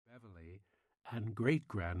and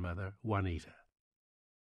great-grandmother Juanita.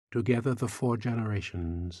 Together the 4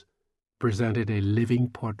 generations presented a living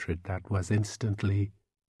portrait that was instantly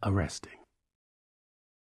arresting.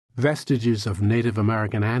 Vestiges of Native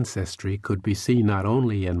American ancestry could be seen not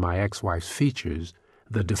only in my ex-wife's features,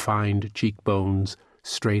 the defined cheekbones,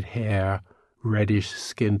 straight hair, reddish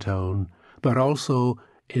skin tone, but also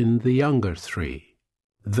in the younger 3,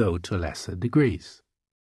 though to lesser degrees.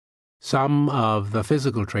 Some of the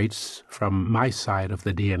physical traits from my side of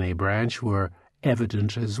the DNA branch were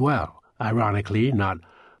evident as well, ironically not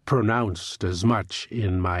pronounced as much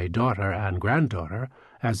in my daughter and granddaughter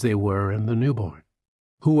as they were in the newborn,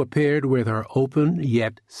 who appeared with her open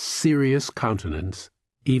yet serious countenance,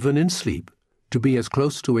 even in sleep, to be as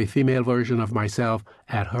close to a female version of myself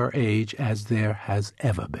at her age as there has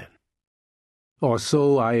ever been. Or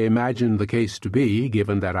so I imagined the case to be,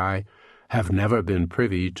 given that I have never been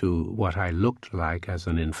privy to what I looked like as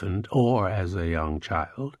an infant or as a young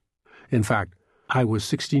child. In fact, I was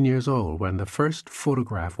 16 years old when the first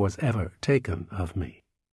photograph was ever taken of me.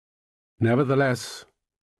 Nevertheless,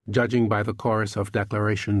 judging by the chorus of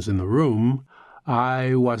declarations in the room,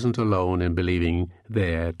 I wasn't alone in believing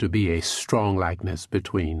there to be a strong likeness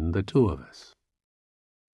between the 2 of us.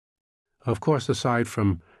 Of course, aside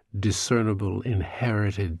from discernible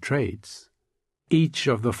inherited traits, each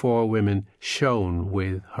of the 4 women shone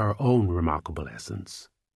with her own remarkable essence.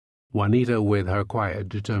 Juanita with her quiet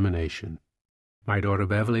determination. My daughter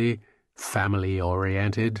Beverly,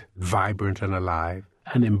 family-oriented, vibrant and alive,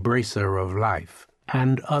 an embracer of life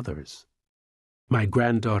and others. My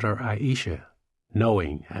granddaughter Aisha,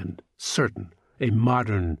 knowing and certain, a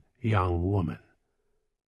modern young woman.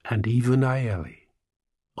 And even Ayeli,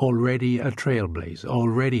 already a trailblazer,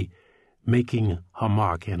 already making her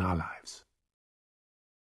mark in our lives.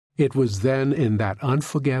 It was then, in that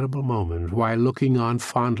unforgettable moment, while looking on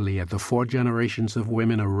fondly at the 4 generations of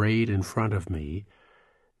women arrayed in front of me,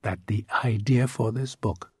 that the idea for this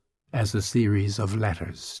book, as a series of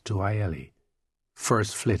letters to Ayeli,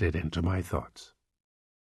 first flitted into my thoughts.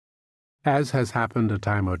 As has happened a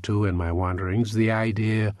time or 2 in my wanderings, the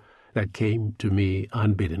idea that came to me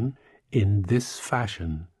unbidden, in this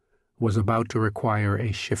fashion, was about to require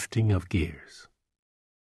a shifting of gears.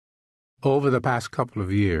 Over the past couple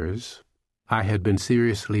of years, I had been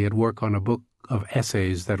seriously at work on a book of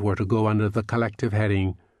essays that were to go under the collective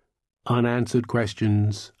heading, Unanswered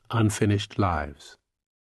Questions, Unfinished Lives.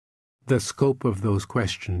 The scope of those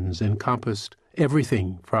questions encompassed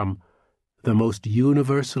everything from the most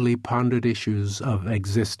universally pondered issues of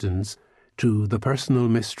existence to the personal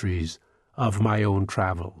mysteries of my own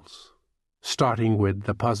travels, starting with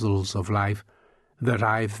the puzzles of life that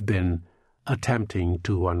I've been attempting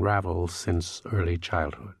to unravel since early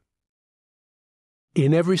childhood.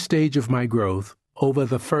 In every stage of my growth, over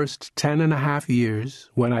the first 10.5 years,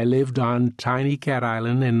 when I lived on tiny Cat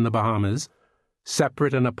Island in the Bahamas,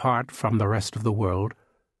 separate and apart from the rest of the world,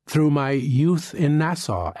 through my youth in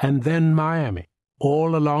Nassau and then Miami,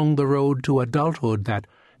 all along the road to adulthood that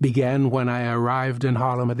began when I arrived in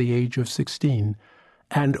Harlem at the age of 16,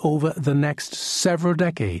 and over the next several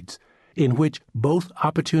decades, in which both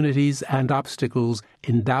opportunities and obstacles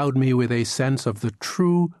endowed me with a sense of the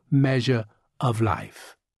true measure of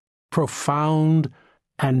life. Profound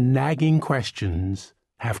and nagging questions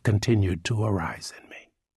have continued to arise in me.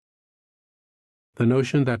 The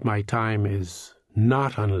notion that my time is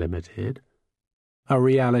not unlimited, a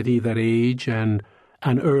reality that age and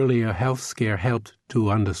an earlier health scare helped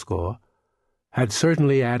to underscore, had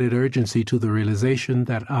certainly added urgency to the realization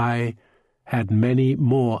that I had many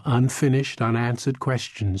more unfinished, unanswered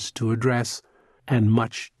questions to address and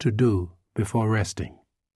much to do before resting.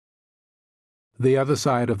 The other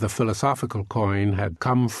side of the philosophical coin had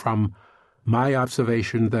come from my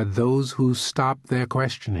observation that those who stop their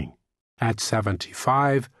questioning at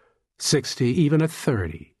 75, 60, even at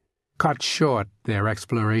 30, cut short their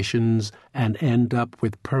explorations and end up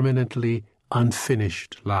with permanently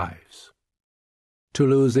unfinished lives. To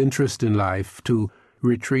lose interest in life, to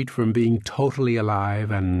retreat from being totally alive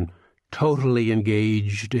and totally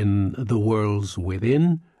engaged in the worlds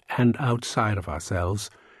within and outside of ourselves,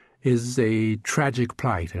 is a tragic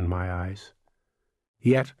plight in my eyes.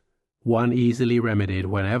 Yet one easily remedied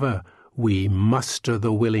whenever we muster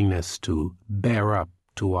the willingness to bear up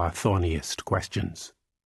to our thorniest questions.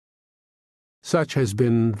 Such has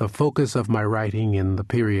been the focus of my writing in the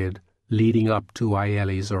period leading up to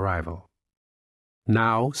Ayeli's arrival.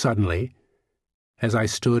 Now, suddenly, as I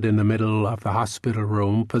stood in the middle of the hospital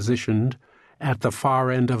room, positioned at the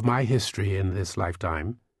far end of my history in this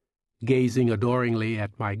lifetime, gazing adoringly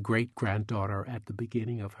at my great-granddaughter at the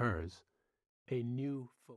beginning of hers, a new